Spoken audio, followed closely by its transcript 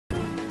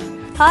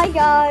Hi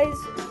guys,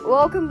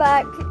 welcome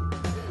back.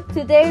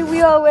 Today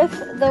we are with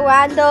the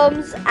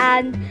randoms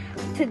and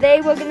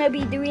today we're gonna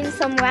be doing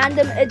some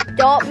random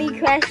adopt me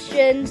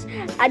questions,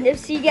 and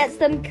if she gets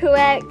them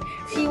correct,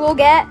 she will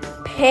get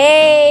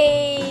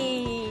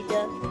paid.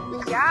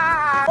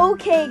 Yeah.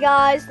 Okay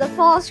guys, the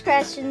first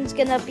question is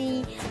gonna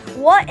be,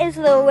 what is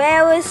the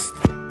rarest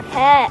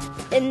pet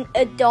in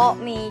Adopt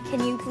Me? Can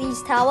you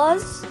please tell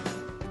us?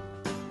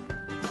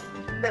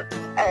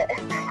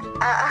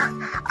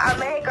 A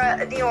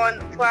mega neon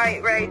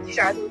flight red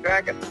shadow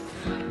dragon.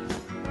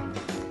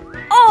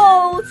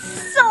 Oh,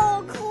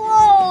 so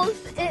close!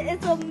 It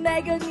is a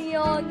mega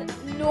neon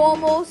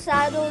normal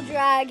saddle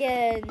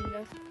dragon.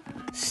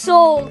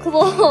 So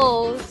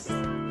close.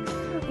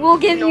 We'll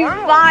give you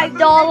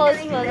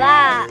 $5 for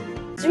that.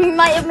 So we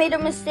might have made a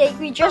mistake.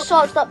 We just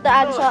searched up the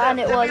answer and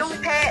it was... The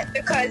real pet,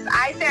 because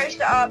I searched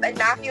it up and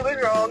Matthew was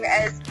wrong,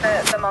 is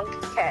the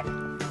monkey cat.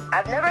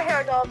 I've never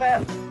heard of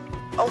it.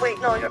 Oh wait,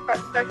 no, you're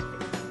correct.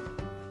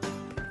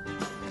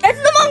 It's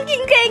the Monkey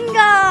King,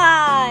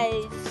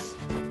 guys!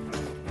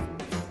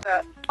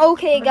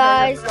 Okay,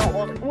 guys,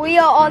 we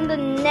are on the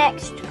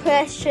next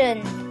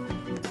question.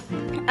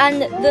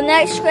 And the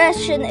next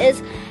question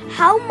is,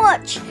 how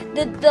much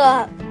did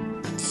the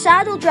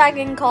saddle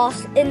dragon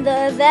cost in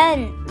the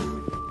event?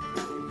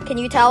 Can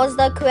you tell us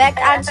the correct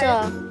answer?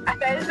 I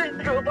said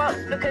it's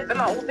Roblox because in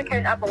my old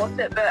account I bought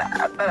it, but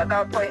at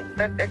that point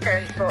the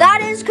account got...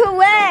 That is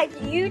correct!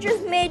 You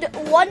just made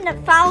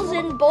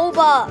 1,000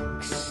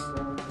 Robux.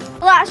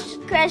 Last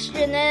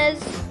question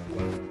is,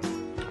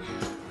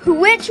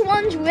 which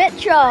one's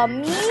richer,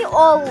 me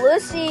or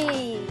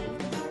Lucy?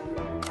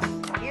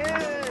 You.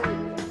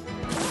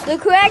 The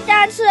correct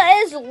answer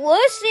is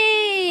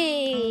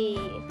Lucy!